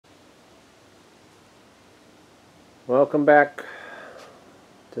Welcome back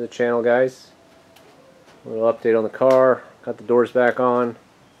to the channel, guys. A little update on the car. Got the doors back on,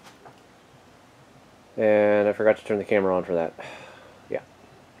 and I forgot to turn the camera on for that. Yeah.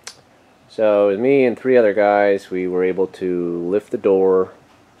 So with me and 3 other guys, we were able to lift the door,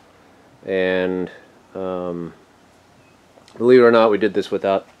 and believe it or not, we did this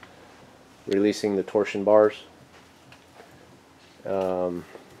without releasing the torsion bars. So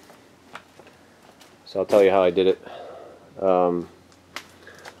I'll tell you how I did it.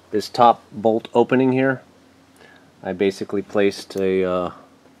 This top bolt opening here, I basically placed a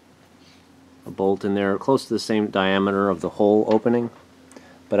bolt in there close to the same diameter of the hole opening,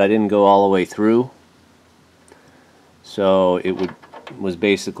 but I didn't go all the way through, so it was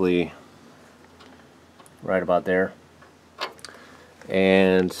basically right about there.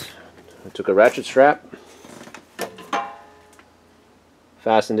 And I took a ratchet strap,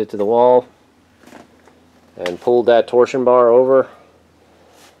 fastened it to the wall, and pulled that torsion bar over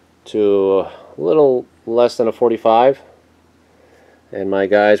to a little less than a 45, and my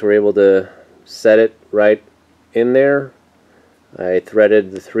guys were able to set it right in there. I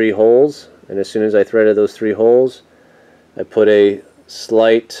threaded the 3 holes, and as soon as I threaded those 3 holes, I put a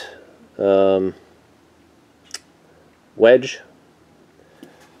slight wedge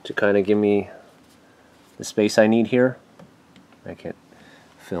to kind of give me the space I need here. I can't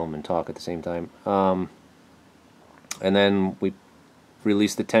film and talk at the same time. And then we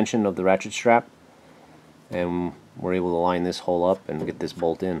release the tension of the ratchet strap, and we're able to line this hole up and get this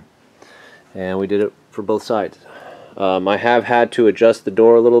bolt in. And we did it for both sides. I have had to adjust the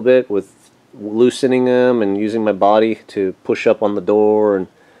door a little bit with loosening them and using my body to push up on the door and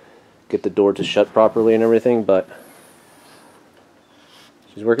get the door to shut properly and everything, but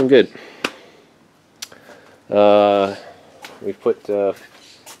she's working good. We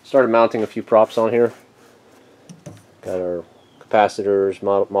started mounting a few props on here. Got our capacitors,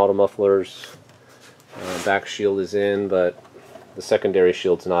 model mufflers, back shield is in, but the secondary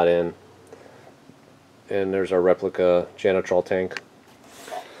shield's not in. And there's our replica Janitrol tank.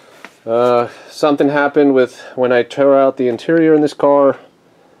 Something happened with when I tore out the interior in this car,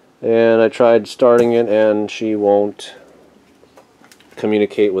 and I tried starting it, and she won't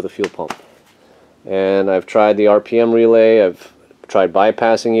communicate with a fuel pump. And I've tried the RPM relay, I've tried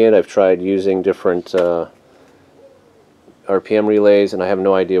bypassing it, I've tried using different RPM relays, and I have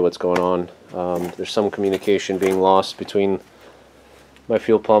no idea what's going on. There's some communication being lost between my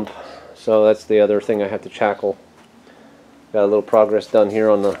fuel pump, so that's the other thing I have to tackle. Got a little progress done here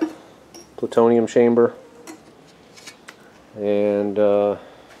on the plutonium chamber, and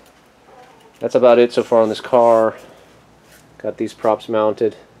that's about it so far on this car. Got these props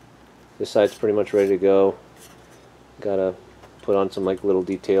mounted. This side's pretty much ready to go. Gotta put on some like little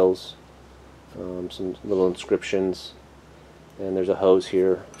details, some little inscriptions. And there's a hose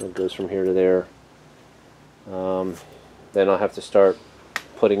here that goes from here to there. Then I'll have to start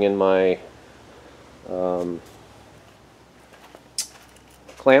putting in my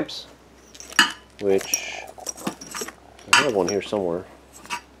clamps, which I have one here somewhere.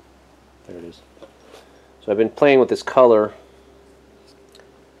 There it is. So I've been playing with this color,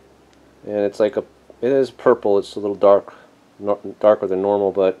 and it's like it is purple. It's a little darker than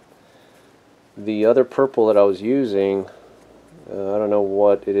normal, but the other purple that I was using, I don't know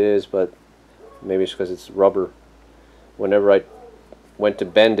what it is, but maybe it's because it's rubber. Whenever I went to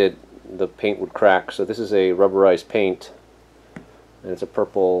bend it, the paint would crack. So this is a rubberized paint, and it's a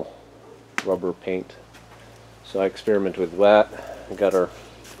purple rubber paint. So I experimented with that. I got our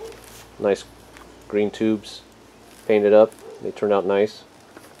nice green tubes painted up. They turned out nice.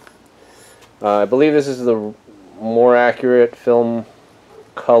 I believe this is the more accurate film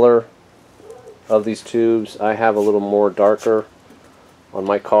color of these tubes. I have a little more darker on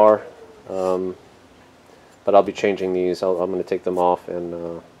my car, but I'll be changing these. I'm going to take them off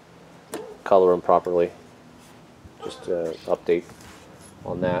and color them properly. Just update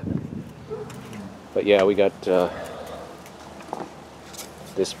on that. But yeah, we got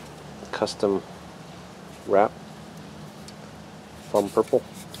this custom wrap from purple.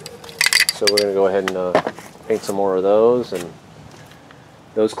 So we're going to go ahead and paint some more of those, and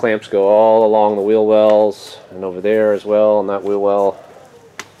those clamps go all along the wheel wells and over there as well on that wheel well.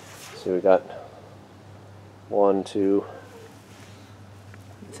 So we got 1, 2,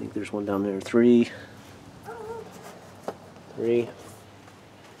 I think there's one down there, 3, and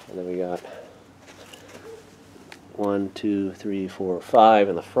then we got 1, 2, 3, 4, 5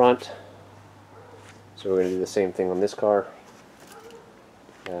 in the front. So we're going to do the same thing on this car.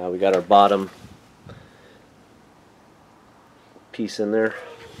 We got our bottom piece in there.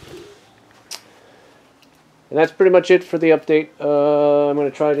 And that's pretty much it for the update. I'm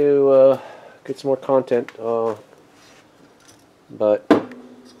going to try to get some more content. But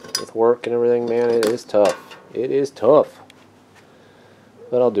with work and everything, man, it is tough. It is tough.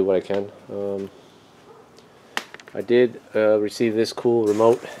 But I'll do what I can. I did receive this cool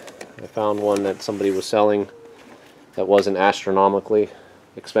remote. I found one that somebody was selling that wasn't astronomically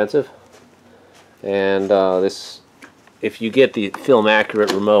expensive. And this, if you get the film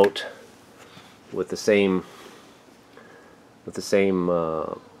accurate remote with the same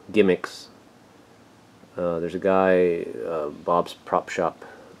gimmicks, there's a guy, Bob's Prop Shop,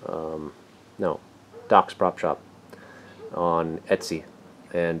 no, Doc's Prop Shop on Etsy,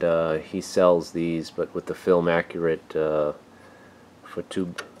 and he sells these, but with the film accurate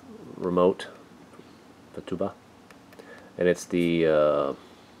Fatube remote, Fatuba, and it's the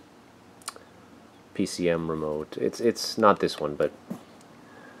PCM remote. It's not this one, but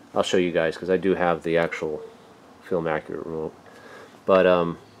I'll show you guys because I do have the actual film accurate remote. But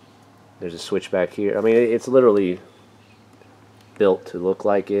there's a switch back here. I mean, it's literally built to look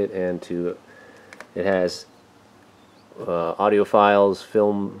like it, and it has audio files,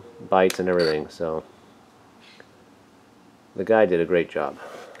 film bytes, and everything. So the guy did a great job,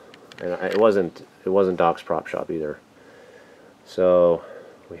 and it wasn't Doc's Prop Shop either. So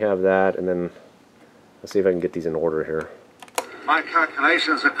we have that, and then let's see if I can get these in order here. My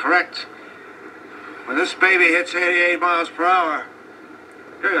calculations are correct. When this baby hits 88 miles per hour,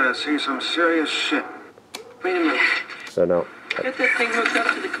 you're gonna see some serious shit. Wait a minute. So no. Get that thing hooked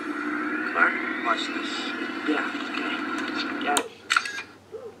up to the car. Watch this. Yeah. Okay. Got it.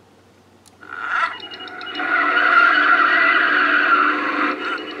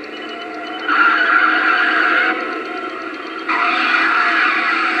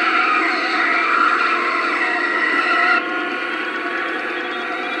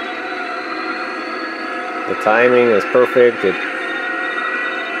 The timing is perfect.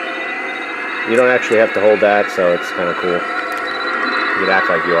 You don't actually have to hold that, so it's kind of cool. You can act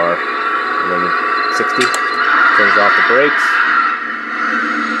like you are. And then 60 turns off the brakes.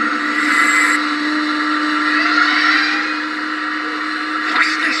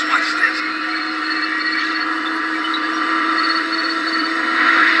 Watch this, watch this.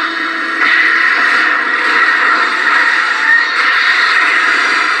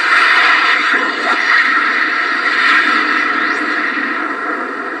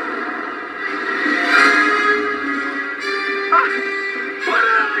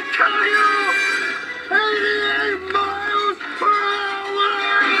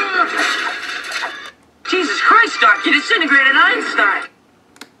 Jesus Christ, Doc, you disintegrated Einstein.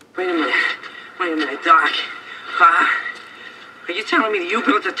 Wait a minute, Doc. Are you telling me that you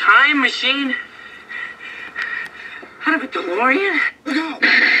built a time machine out of a Delorean? Look out!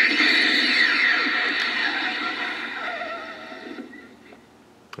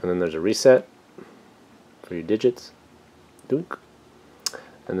 And then there's a reset for your digits. Doink.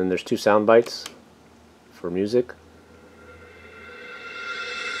 And then there's 2 sound bites for music.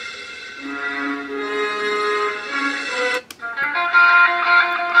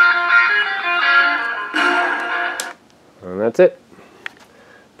 And that's it.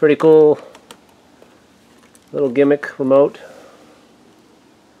 Pretty cool little gimmick remote.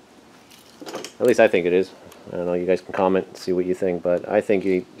 At least I think it is. I don't know, you guys can comment and see what you think, but I think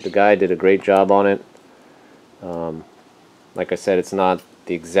the guy did a great job on it. Like I said, it's not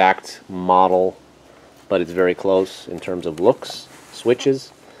the exact model, but it's very close in terms of looks,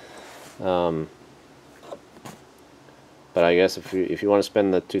 switches. But I guess if you want to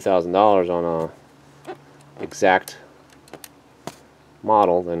spend the $2,000 on a exact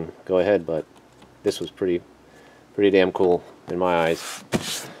model, then go ahead. But this was pretty damn cool in my eyes.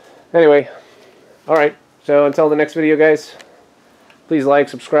 Anyway, all right. So until the next video, guys, please like,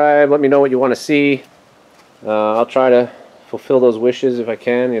 subscribe, let me know what you want to see. I'll try to fulfill those wishes if I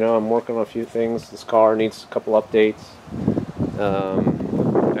can. You know, I'm working on a few things. This car needs a couple updates.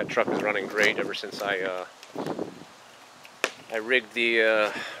 That truck is running great ever since I rigged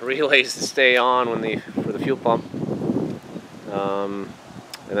the relays to stay on for the fuel pump.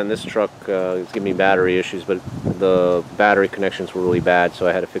 And then this truck is giving me battery issues, but the battery connections were really bad, so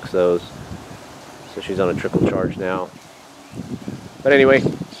I had to fix those. So she's on a trickle charge now. But anyway,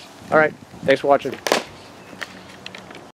 alright, thanks for watching.